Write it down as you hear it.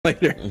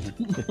later.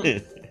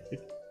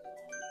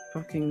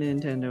 Fucking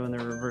Nintendo and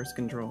their reverse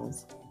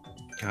controls.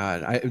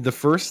 God, the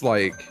first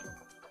like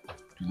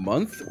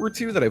month or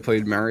two that I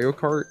played Mario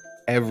Kart,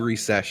 every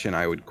session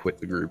I would quit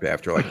the group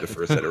after like the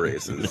first set of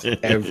races.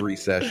 Every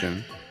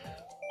session.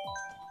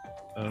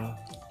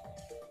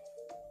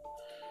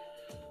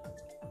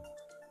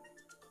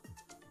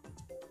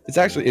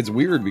 It's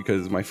weird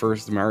because my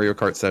first Mario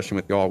Kart session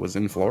with y'all was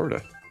in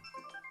Florida.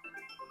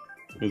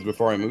 It was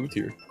before I moved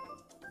here.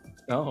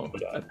 Oh,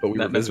 but we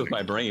that messed with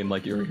my brain.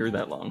 Like you were here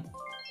that long.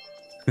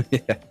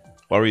 Yeah.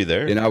 Why were you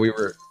there? You know, we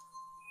were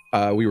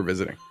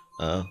visiting.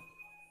 Oh,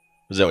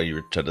 was that what you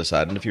were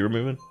deciding if you were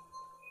moving?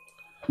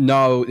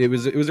 No, it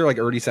was like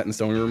already set in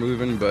stone we were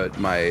moving, but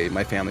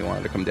my family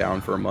wanted to come down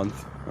for a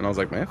month, and I was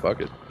like, man, fuck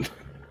it.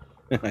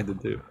 And I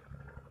did too.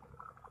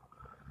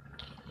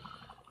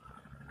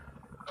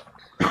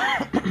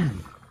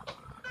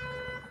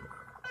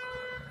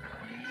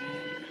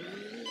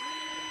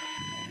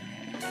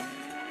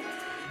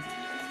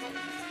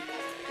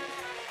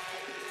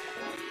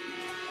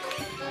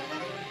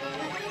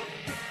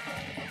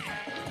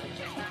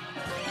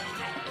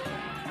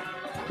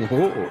 All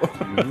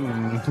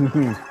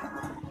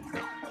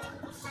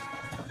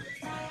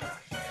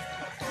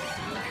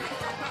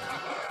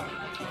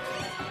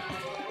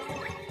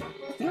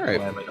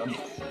right.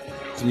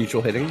 It's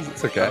mutual hitting.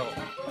 It's okay. Oh.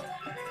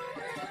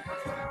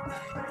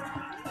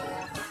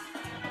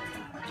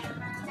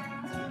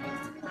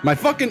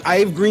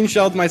 I've green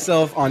shelled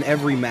myself on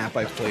every map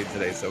I've played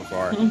today so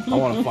far. I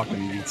want to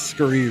fucking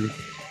scream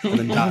and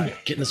then die.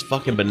 Getting this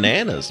fucking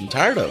bananas. I'm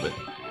tired of it.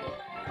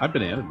 I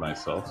bananaed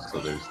myself, so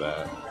there's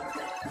that.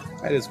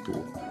 That is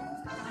cool.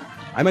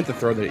 I meant to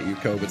throw that at you,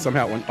 Ko, but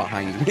somehow it went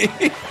behind me.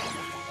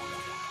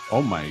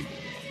 Oh my.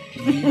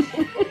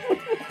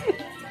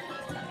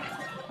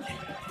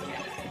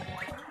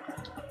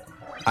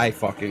 I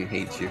fucking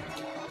hate you.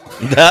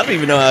 I don't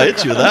even know how I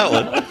hit you with that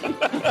one.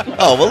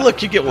 Oh, well,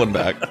 look, you get one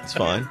back. It's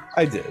fine.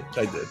 I did.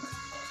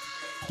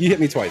 You hit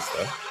me twice,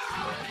 though.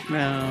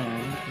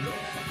 No.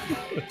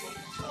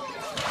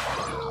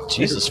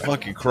 Jesus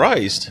fucking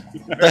Christ.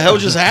 What the hell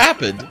just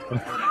happened?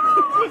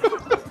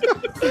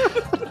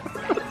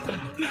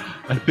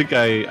 I think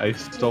I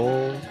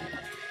stole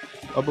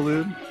a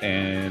balloon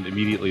and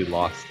immediately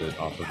lost it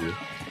off of you.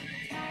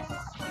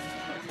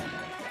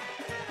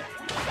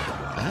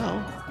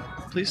 Ow.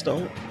 Please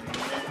don't.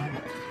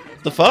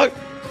 The fuck?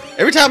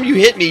 Every time you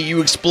hit me,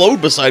 you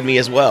explode beside me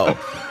as well.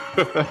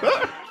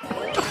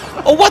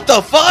 Oh, what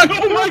the fuck?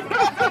 Oh my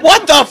God.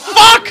 What the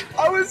fuck?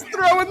 I was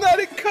throwing that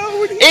at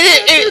Ko.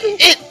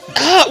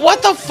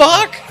 What the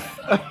fuck?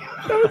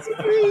 That was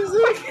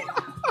amazing.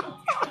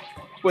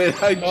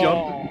 Wait, I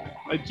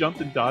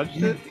jumped and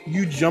dodged it?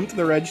 You jumped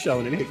the red shell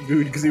and it hit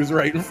Good because he was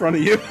right in front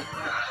of you.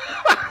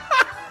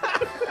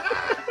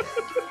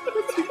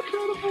 That's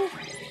incredible.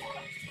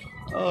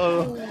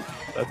 Oh,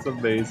 that's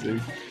amazing.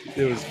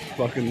 It was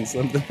fucking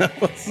something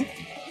else.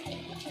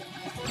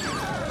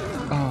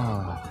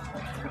 Oh.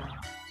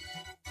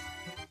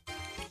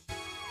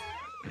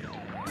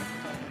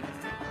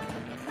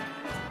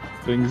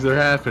 Things are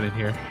happening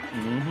here.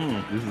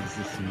 This is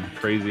just some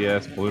crazy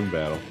ass balloon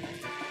battle.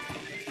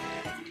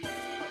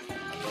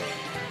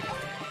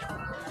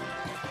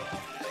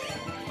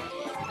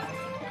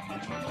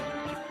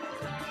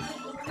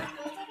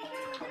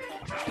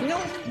 No.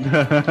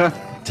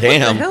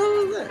 Damn. What the hell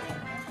was that?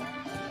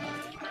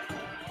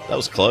 That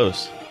was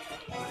close.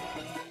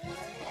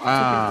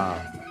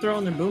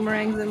 Throwing their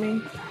boomerangs at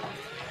me?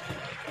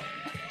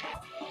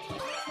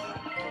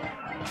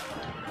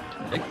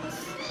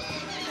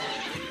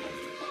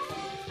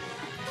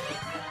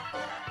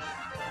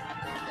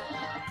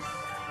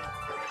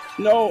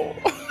 No.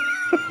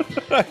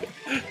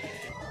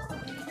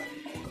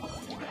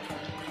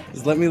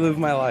 Just let me live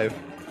my life.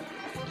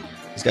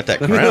 He's got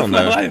that Let me live crown,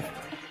 my though. life.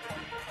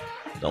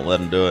 Don't let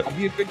him do it. I'll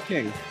be a good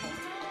king.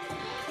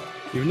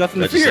 You have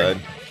nothing That's to fear.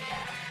 said.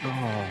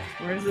 Oh.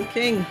 Where's the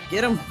king?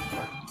 Get him.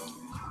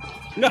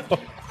 No.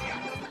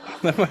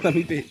 Let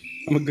me be.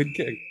 I'm a good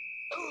king.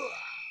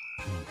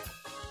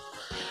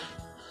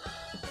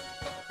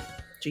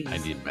 Jeez. I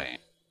need man.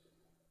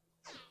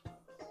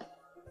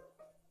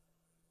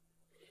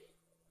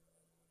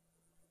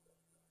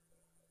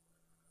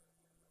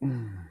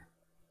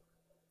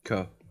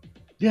 Ko,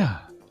 Yeah.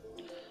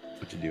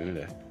 what you doing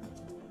today?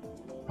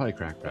 Probably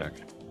crackback.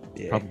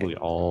 Yeah. Probably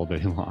all day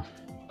long.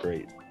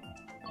 Great.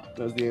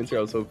 That was the answer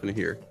I was hoping to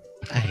hear.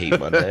 I hate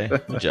Monday.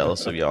 I'm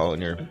jealous of y'all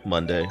and your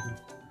Monday.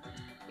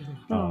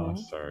 Oh,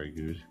 sorry,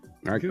 dude.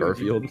 All right,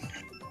 Garfield.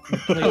 You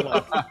played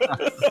like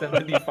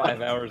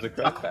 75 hours of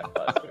crackback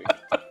last week.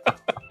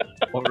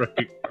 All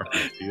right,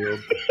 Garfield.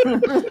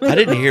 I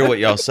didn't hear what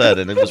y'all said,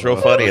 and it was real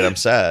funny, and I'm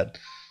sad.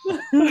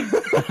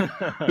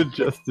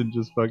 Justin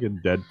just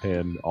fucking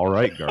deadpan. All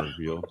right,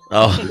 Garfield.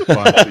 Oh.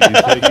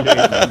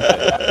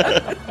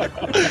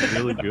 It's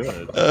really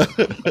good.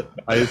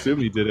 I assume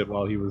he did it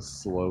while he was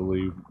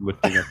slowly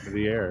lifting up to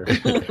the air.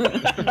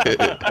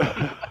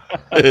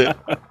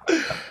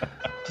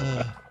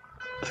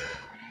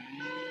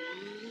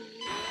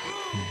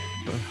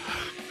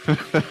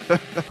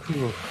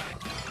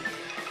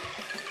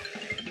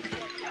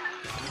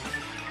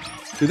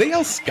 Do they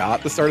yell Scott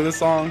at the start of the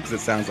song? Because it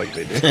sounds like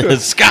they do.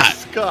 Scott.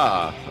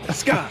 Ska.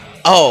 Scott.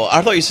 Oh,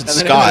 I thought you said And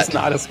then Scott. It's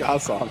not a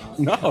Scott song.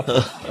 No.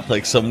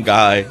 Like some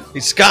guy.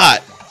 He's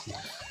Scott.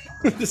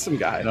 Just some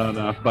guy.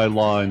 No. By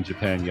law in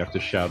Japan, you have to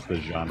shout the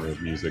genre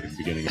of music at the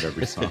beginning of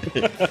every song.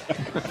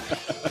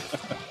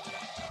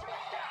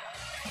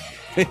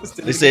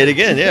 They say it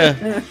again, yeah.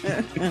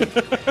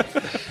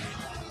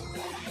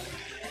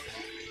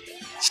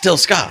 Still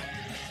Scott.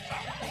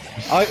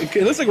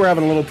 It looks like we're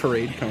having a little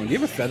parade cone. Do you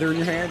have a feather in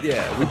your hand?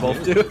 Yeah, we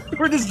both do.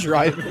 We're just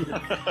driving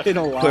in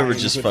a line. Whoever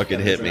just fucking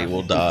hit me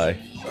will die.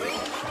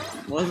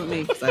 Wasn't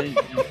me, 'cause I didn't.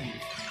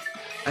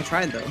 I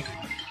tried though.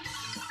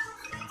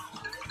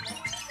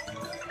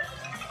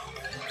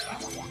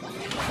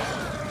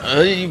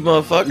 You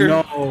motherfucker.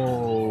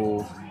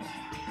 No.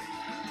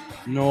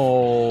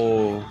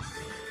 No.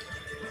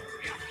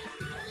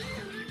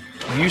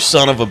 You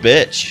son of a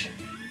bitch.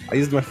 I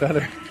used my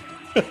feather.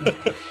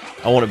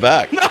 I want it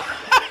back.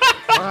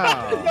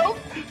 Wow. No,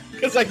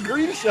 because I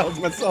green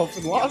shelled myself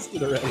and lost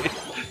it already.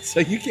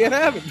 So you can't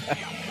have it back.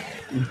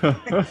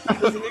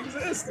 It doesn't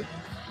exist.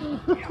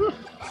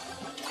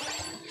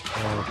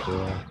 Oh,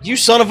 boy. You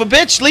son of a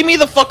bitch. Leave me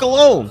the fuck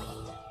alone.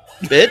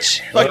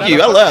 Bitch. Fuck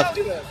you. I left.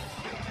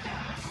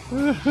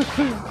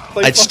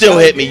 I'd still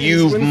hit me,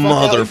 you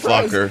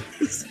motherfucker.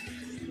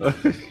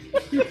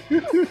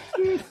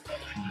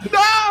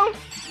 No!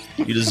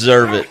 You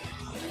deserve it.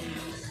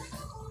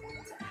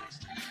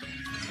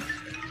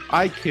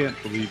 I can't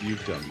believe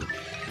you've done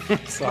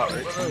this.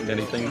 Sorry.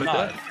 Anything but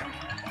that.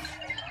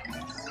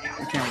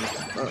 I can't.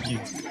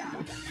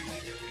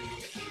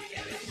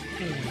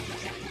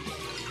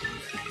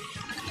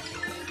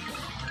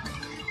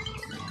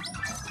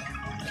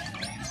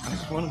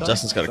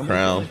 Justin's got a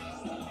crown.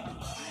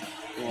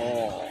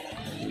 Oh,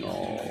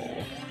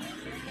 no.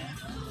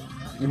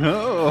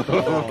 No.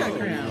 Got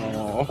crown.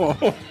 No.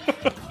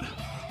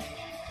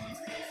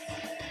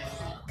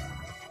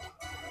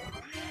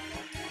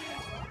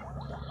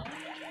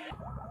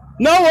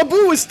 No,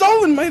 Abu has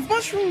stolen my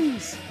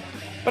mushrooms!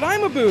 But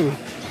I'm Abu!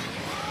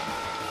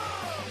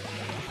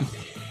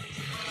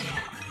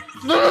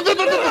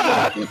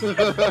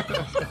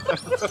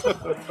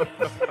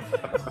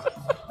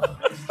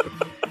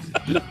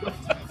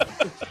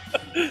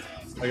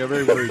 I got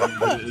very worried you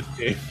did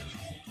escape.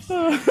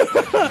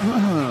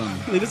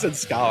 They just said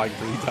ska like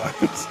 3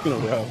 times in a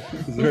row.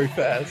 It was very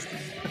fast.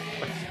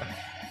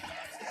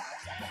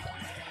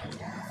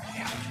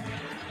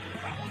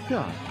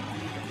 God.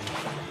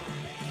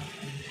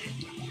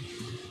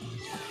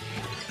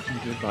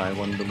 Goodbye,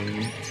 one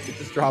balloon. It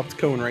just dropped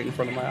cone right in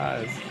front of my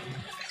eyes.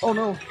 Oh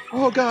no.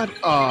 Oh god.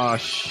 Ah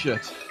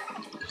shit.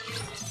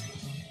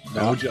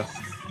 No, just.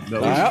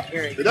 No. Yeah.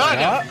 Very Did good. I?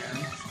 Yeah.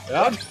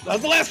 Yeah.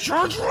 That's the last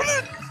charge on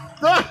it!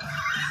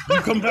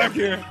 You come back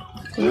here!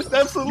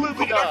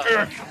 Absolutely not.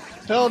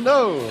 Hell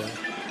no.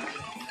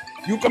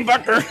 You come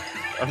back here!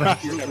 I'm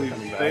absolutely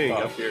staying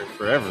up here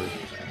forever.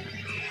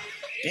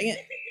 Dang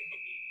it.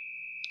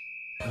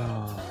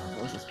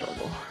 That was a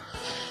struggle.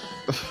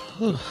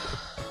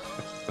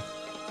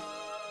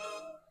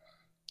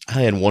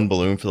 I had one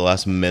balloon for the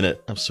last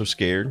minute. I'm so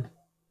scared.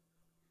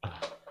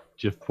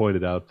 Jeff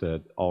pointed out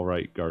that All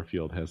Right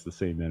Garfield has the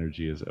same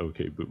energy as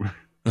OK Boomer.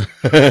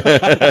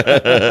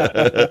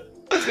 That's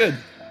good.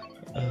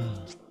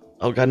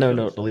 Oh god, no,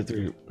 don't leave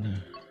through.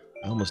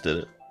 I almost did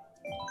it.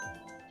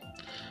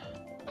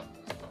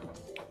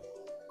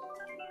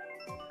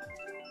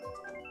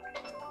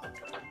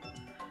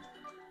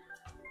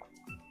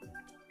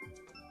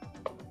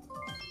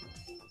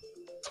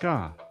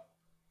 Ska.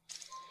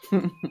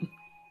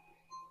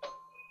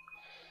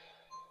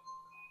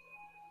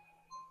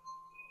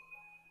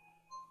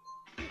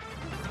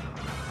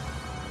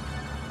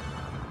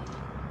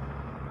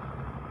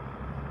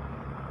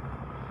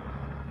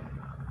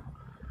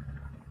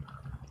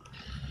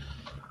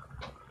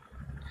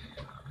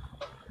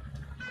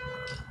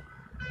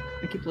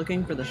 I keep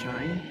looking for the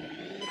shine.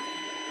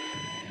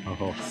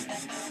 Oh,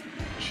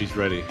 she's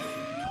ready.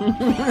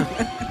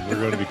 We're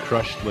going to be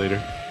crushed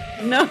later.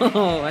 No,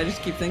 I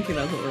just keep thinking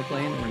that's what we're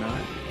playing and we're not.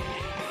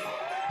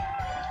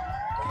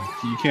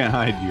 You can't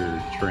hide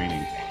your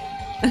training.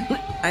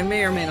 I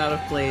may or may not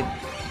have played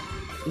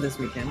this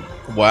weekend.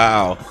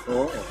 Wow.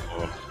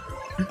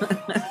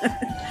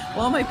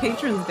 Well, my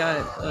patrons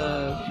got,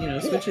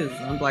 Switches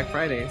on Black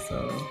Friday,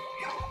 so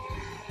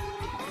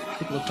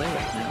people to play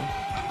with now.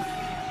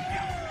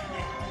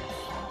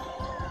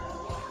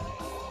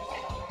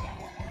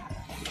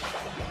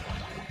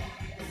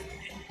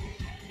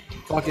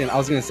 Fucking, I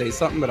was gonna say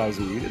something, but I was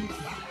muted.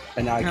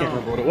 And now I can't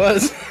remember what it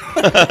was.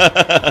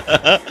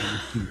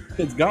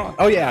 It's gone.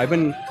 Oh yeah,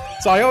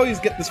 so I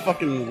always get this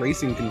fucking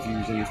racing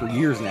confusion for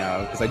years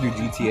now, because I do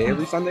GTA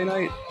every Sunday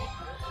night.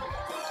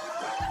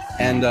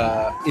 And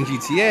in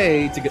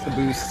GTA, to get the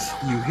boosts,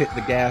 you hit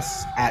the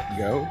gas at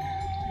go.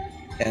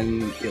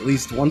 And at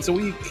least once a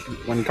week,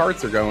 when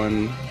karts are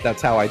going,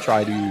 that's how I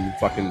try to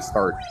fucking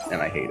start,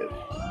 and I hate it.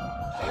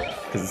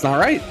 Because it's not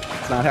right.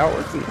 It's not how it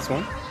works in this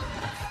one.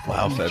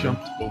 Wow, You Fedrin.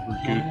 jumped over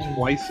Goot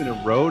twice in a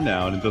row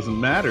now, and it doesn't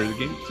matter. The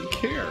game doesn't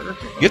care.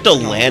 You have to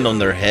land on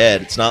their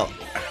head. It's not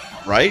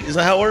right. Is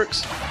that how it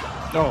works?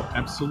 No,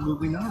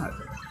 absolutely not.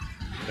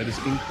 That is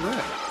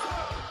incorrect.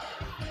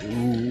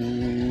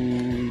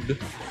 Dude.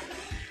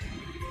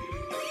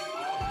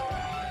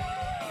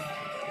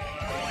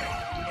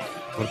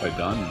 What have I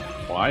done?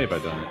 Why have I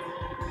done it?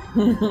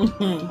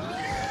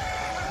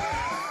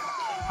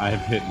 I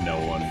have hit no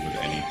one with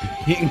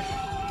anything.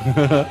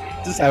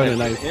 Just having a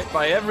nice, Hit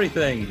by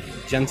everything.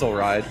 gentle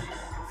ride.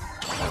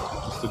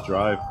 Just a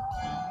drive.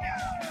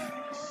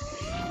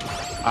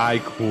 I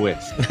quit.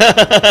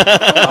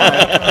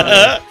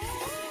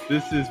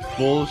 This is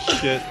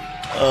bullshit.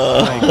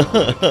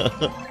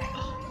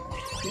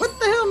 What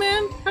the hell,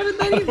 man? How did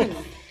that even?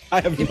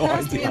 I have You no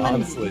passed me idea, and then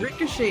honestly.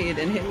 ricocheted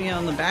and hit me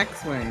on the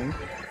backswing.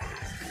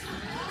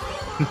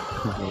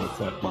 What's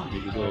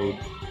happening today?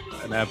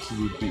 An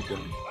absolute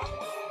beatdown.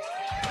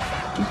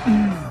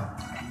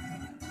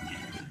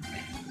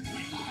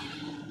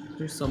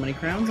 There's so many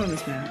crowns on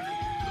this map.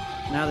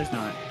 Now there's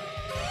not.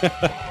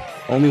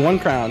 Only one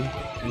crown,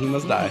 and he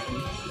must die.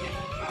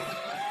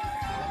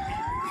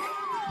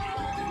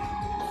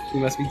 He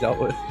must be dealt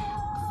with.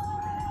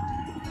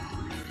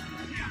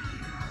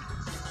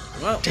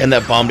 Well, Damn,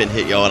 that bomb didn't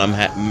hit y'all, and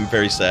I'm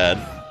very sad.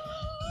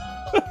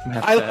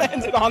 I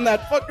landed on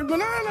that fucking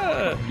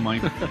banana! My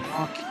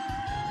fuck.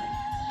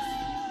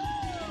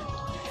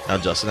 Now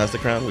Justin has the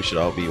crown. We should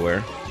all be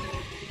aware.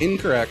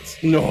 Incorrect.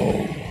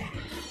 No.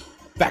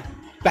 Back,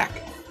 back,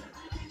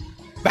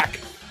 back,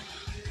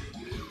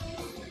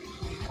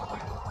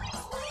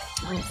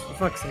 oh, for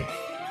fuck's sake.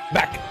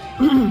 back,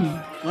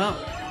 Well,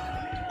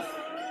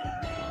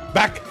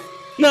 back.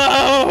 No!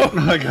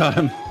 I got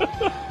him.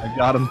 I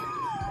got him.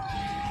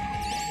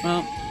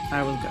 well,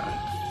 I was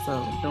God.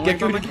 So don't Get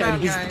worry good about my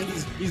again. crown,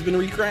 guys. He's been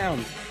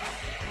recrowned.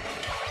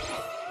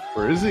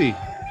 Where is he?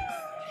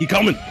 He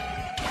coming.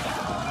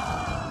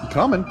 He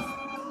coming?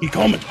 He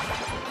coming.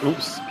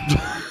 Oops.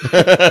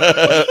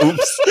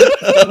 Oops.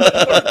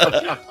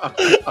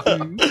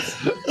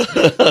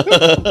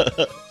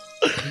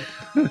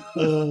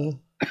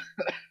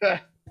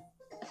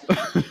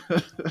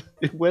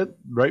 It went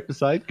right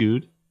beside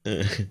Good.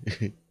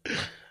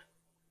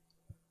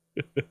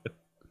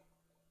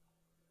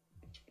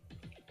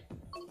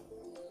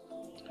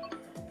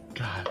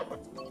 God.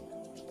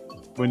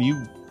 When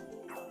you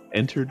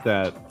entered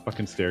that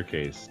fucking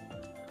staircase,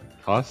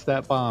 tossed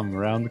that bomb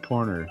around the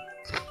corner,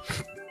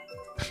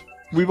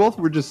 we both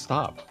were just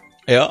stopped.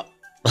 Yeah.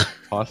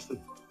 Tossed it,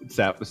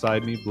 sat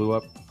beside me, blew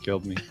up,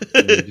 killed me.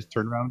 And then just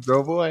turned around and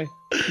drove away.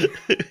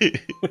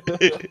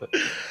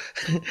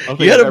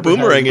 You had a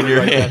boomerang in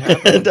your hand.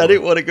 I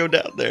didn't want to go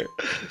down there.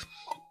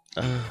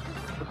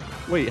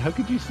 Wait, how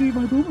could you see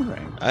my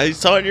boomerang? I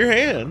saw it in your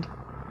hand.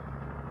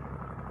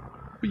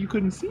 But you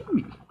couldn't see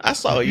me. I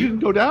saw You you. didn't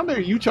go down there.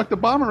 You chucked a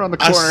bomb around the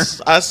corner.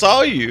 I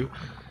saw you.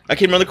 I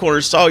came around the corner,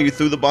 saw you,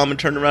 threw the bomb, and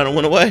turned around and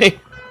went away.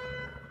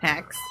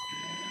 Hacks.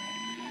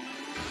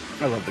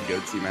 I love the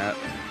goatsy Matt.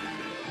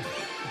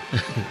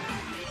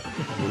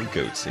 Little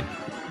goatsy.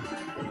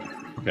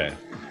 Okay,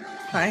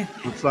 Hi.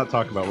 let's not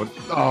talk about what.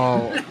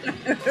 Oh,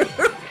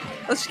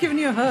 I was just giving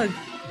you a hug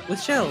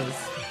with shells.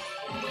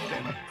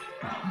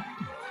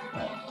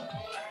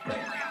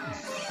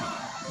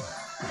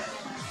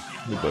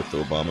 We both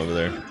threw a bomb over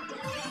there.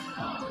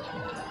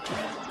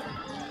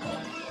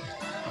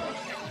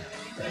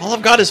 All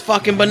I've got is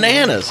fucking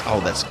bananas. Oh,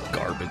 that's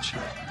garbage.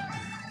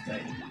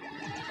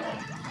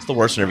 It's the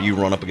worst whenever you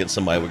run up against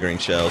somebody with green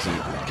shells and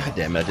god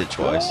damn it, I did it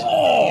twice.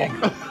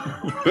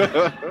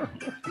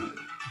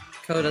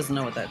 Ko doesn't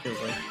know what that feels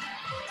like.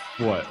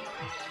 what?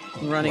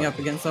 Running up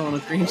against someone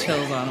with green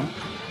shells on him.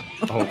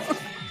 Oh.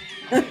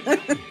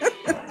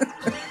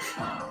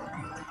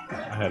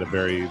 I had a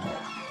very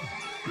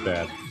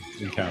bad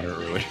encounter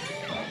earlier.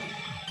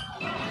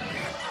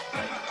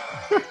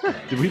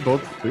 Did we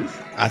both lose?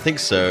 I think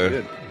so.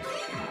 Did.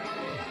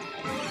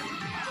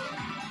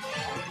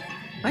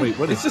 Wait,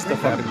 what It's is just a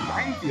fucking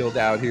minefield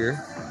out here.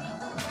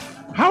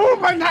 How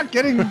am I not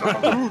getting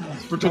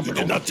balloons for You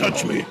did not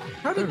touch me.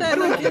 How did that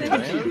not get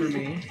any for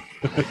me?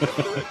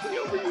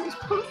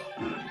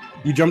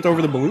 You jumped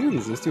over the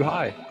balloons. It's too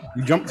high.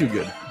 You jumped too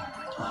good.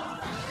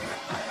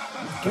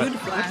 Good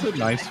That's flash. a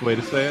nice way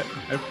to say it.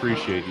 I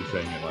appreciate you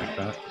saying it like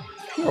that.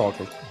 You're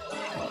welcome.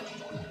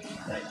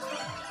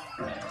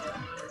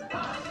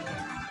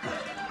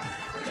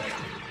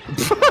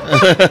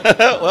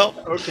 Well,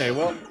 Okay,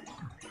 well,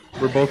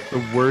 we're both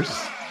the worst,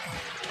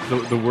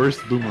 the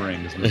worst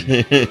boomerangs.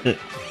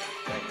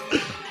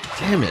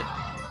 damn it.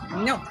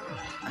 No.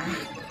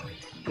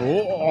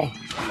 Oh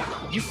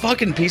You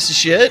fucking piece of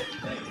shit.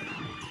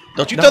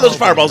 Don't you throw those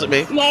fireballs at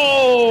me.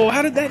 no!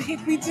 How did that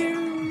hit me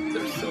too?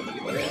 There's so many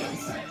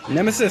bananas.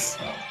 Nemesis.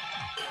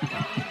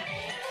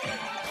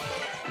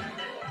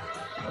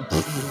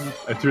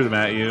 I threw them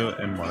at you,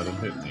 and one of them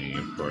hit me.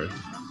 Of course.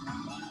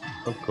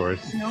 Of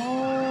course.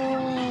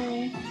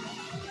 No.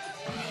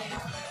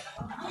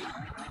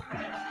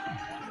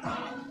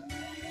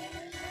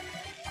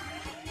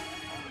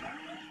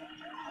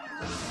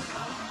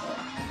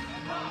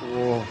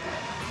 Whoa.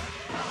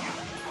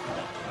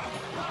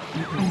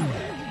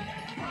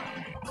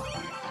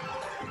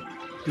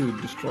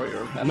 Dude,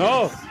 destroyer.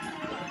 No!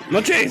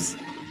 No chase!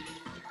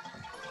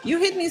 You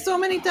hit me so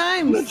many No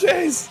times.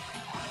 chase!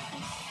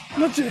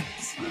 No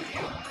chase!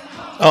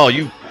 Oh,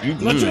 you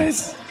No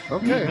chase!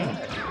 Okay.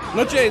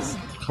 No chase!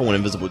 I went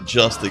invisible at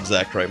just the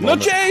exact right No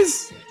moment.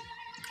 chase!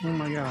 Oh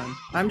my god.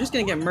 I'm just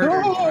gonna get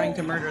murdered trying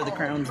to murder the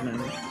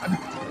crownsman.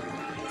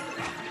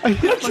 I No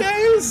hit my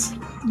chase!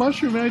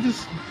 mushroom and I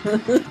just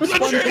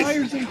spun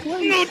tires in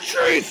place. No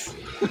chase!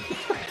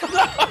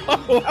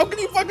 No! How can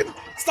you fucking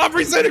stop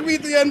resetting me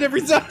at the end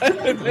every time,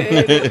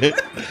 man?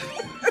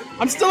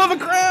 I'm still have a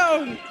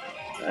crown!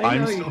 I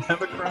know still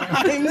have a crown.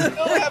 I'm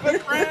still have a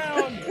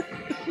crown!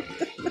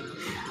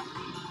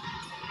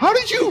 How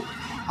did you?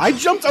 I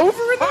jumped over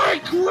it? I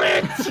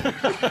quit!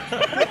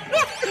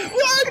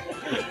 What?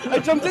 I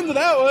jumped into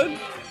that one.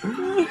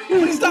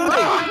 Please stop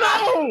me!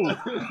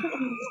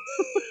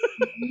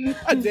 No!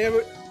 God damn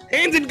it.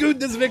 Handed Good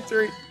this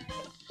victory.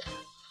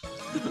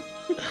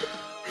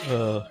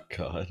 Oh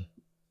God.